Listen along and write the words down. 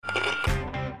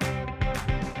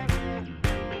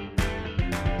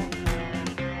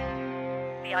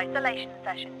the isolation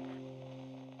sessions.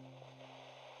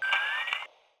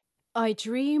 I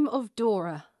Dream of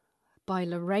Dora by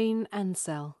Lorraine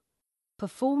Ansell.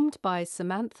 Performed by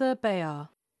Samantha Bayar.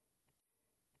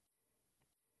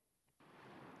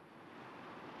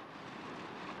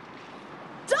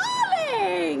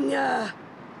 Darling!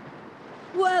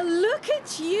 Well, look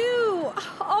at you!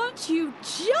 Aren't you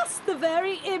just the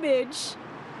very image?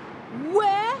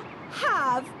 Where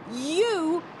have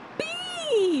you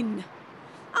been?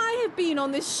 I have been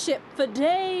on this ship for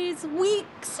days,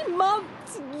 weeks,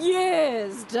 months,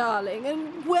 years, darling,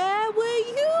 and where were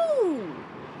you?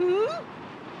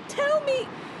 Tell me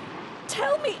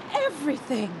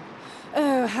everything.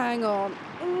 Oh, hang on.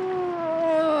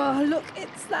 Oh, look,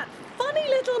 it's that funny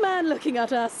little man looking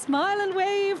at us. Smile and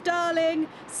wave, darling.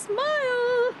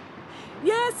 Smile.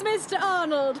 Yes, Mr.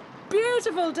 Arnold.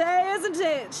 Beautiful day, isn't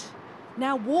it?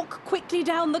 Now walk quickly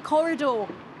down the corridor.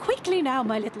 Quickly now,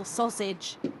 my little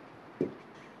sausage.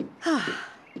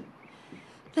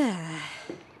 There.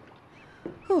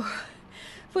 Oh,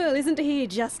 well, isn't he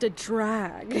just a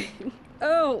drag?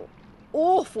 Oh,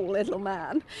 awful little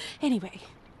man. Anyway,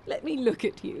 let me look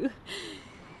at you.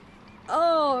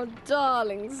 Oh,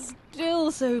 darling,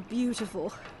 still so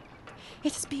beautiful.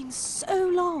 It has been so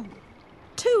long.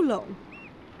 Too long.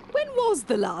 When was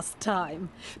the last time?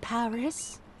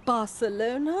 Paris?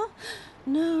 Barcelona?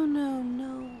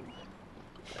 No.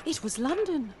 It was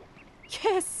London.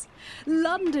 Yes,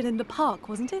 London in the park,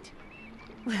 wasn't it?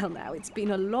 Well, now, it's been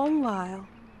a long while.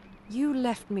 You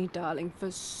left me, darling,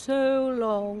 for so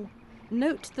long.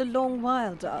 Note the long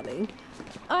while, darling.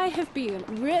 I have been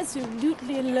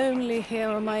resolutely lonely here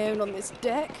on my own on this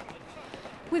deck,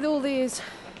 with all these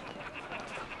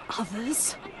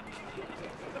others.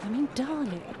 I mean,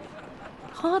 darling,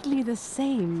 hardly the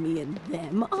same, me and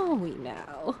them, are we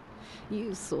now?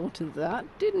 You thought of that,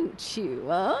 didn't you,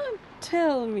 huh?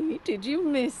 Tell me, did you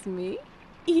miss me?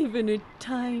 Even a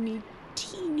tiny,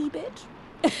 teeny bit?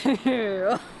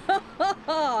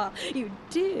 You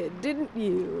did, didn't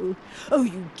you? Oh,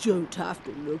 you don't have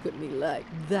to look at me like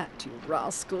that, you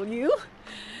rascal, you.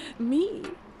 Me?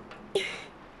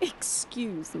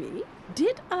 Excuse me,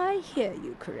 did I hear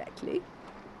you correctly?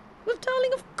 Well,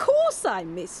 darling, of course I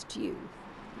missed you.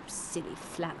 You silly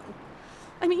flannel.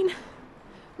 I mean,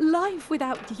 life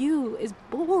without you is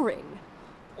boring.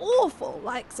 Awful,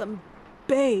 like some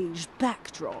beige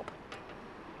backdrop.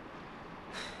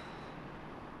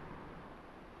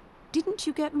 Didn't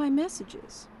you get my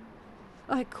messages?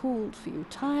 I called for you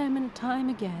time and time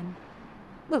again.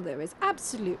 Well, there is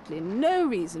absolutely no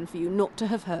reason for you not to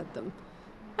have heard them.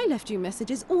 I left you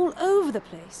messages all over the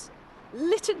place.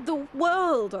 Littered the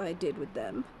world, I did, with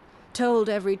them. Told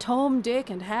every Tom, Dick,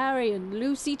 and Harry, and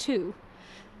Lucy, too.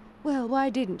 Well, why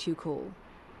didn't you call?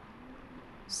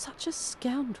 Such a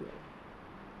scoundrel.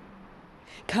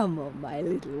 Come on, my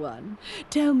little one.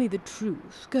 Tell me the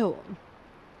truth. Go on.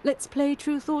 Let's play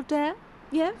truth or dare?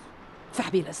 Yes?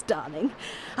 Fabulous, darling.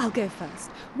 I'll go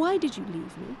first. Why did you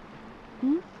leave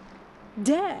me?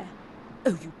 Dare?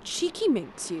 Oh, you cheeky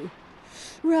minx, you.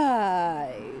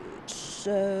 Right.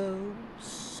 So.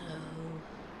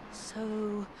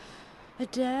 A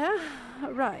dare?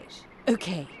 Right.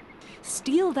 Okay.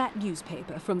 Steal that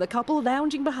newspaper from the couple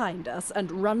lounging behind us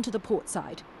and run to the port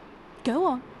side. Go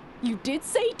on. You did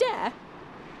say dare.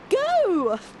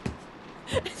 Go!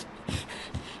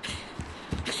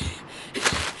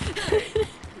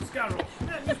 Scoundrel!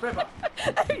 Newspaper!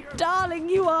 Oh, darling,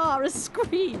 you are a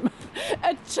scream.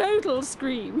 A total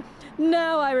scream.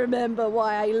 Now I remember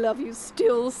why I love you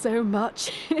still so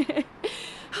much.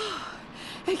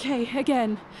 Okay,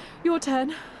 again. Your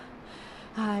turn.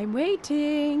 I'm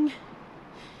waiting.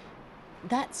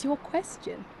 That's your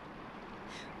question.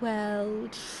 Well,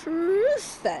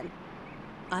 truth then.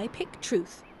 I pick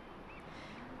truth.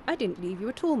 I didn't leave you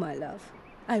at all, my love.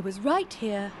 I was right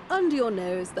here, under your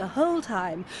nose, the whole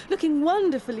time, looking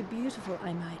wonderfully beautiful,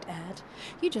 I might add.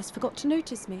 You just forgot to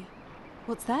notice me.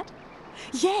 What's that?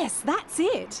 Yes, that's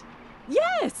it.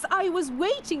 Yes, I was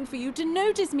waiting for you to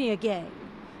notice me again.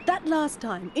 That last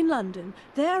time, in London,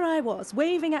 there I was,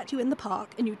 waving at you in the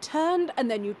park, and you turned, and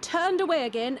then you turned away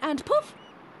again, and poof!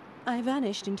 I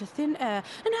vanished into thin air.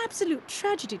 An absolute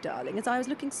tragedy, darling, as I was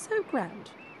looking so grand.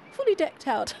 Fully decked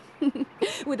out,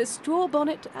 with a straw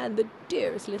bonnet and the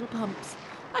dearest little pumps.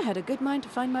 I had a good mind to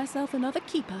find myself another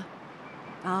keeper.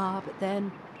 Ah, but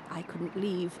then I couldn't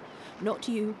leave. Not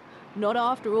you. Not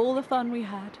after all the fun we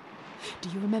had. Do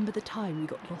you remember the time we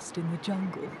got lost in the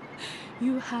jungle?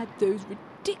 You had those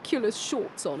ridiculous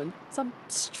shorts on and some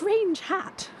strange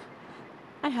hat.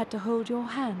 I had to hold your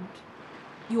hand.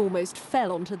 You almost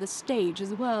fell onto the stage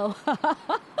as well.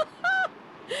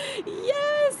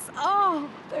 Yes! Oh,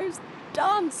 those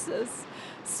dancers!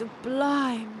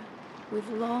 Sublime! With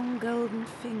long golden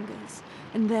fingers,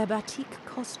 and their batik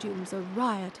costumes a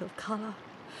riot of colour.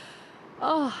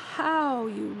 Oh, how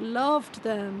you loved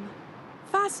them!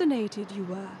 Fascinated you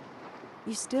were.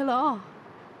 You still are.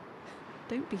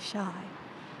 Don't be shy.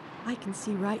 I can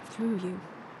see right through you.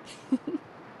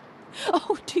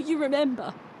 Oh, do you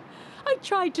remember? I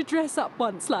tried to dress up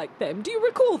once like them. Do you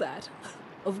recall that?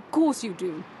 Of course you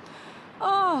do.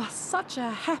 Ah, such a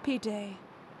happy day.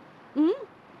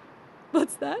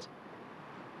 What's that?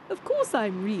 Of course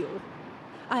I'm real.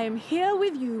 I am here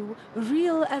with you,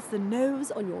 real as the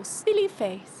nose on your silly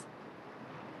face.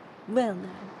 Well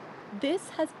now, this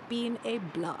has been a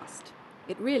blast.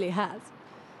 It really has.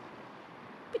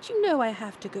 But you know I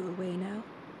have to go away now.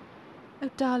 Oh,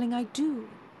 darling, I do.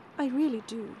 I really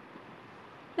do.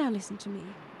 Now listen to me.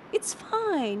 It's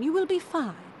fine. You will be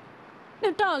fine.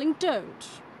 No, darling, don't.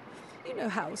 You know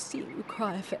how seeing you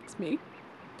cry affects me.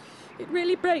 It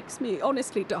really breaks me.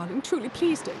 Honestly, darling, truly,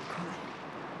 please don't cry.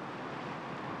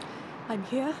 I'm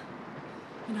here,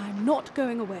 and I'm not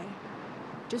going away.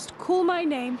 Just call my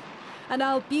name, and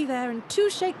I'll be there in 2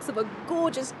 shakes of a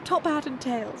gorgeous top hat and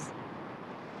tails.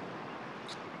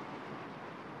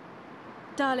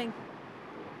 Darling,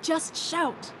 just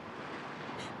shout.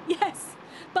 Yes,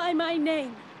 by my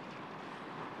name.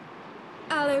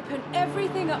 I'll open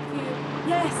everything up for you.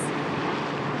 Yes.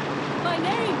 My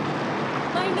name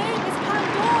is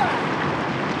Pandora.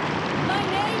 My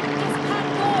name is Pandora.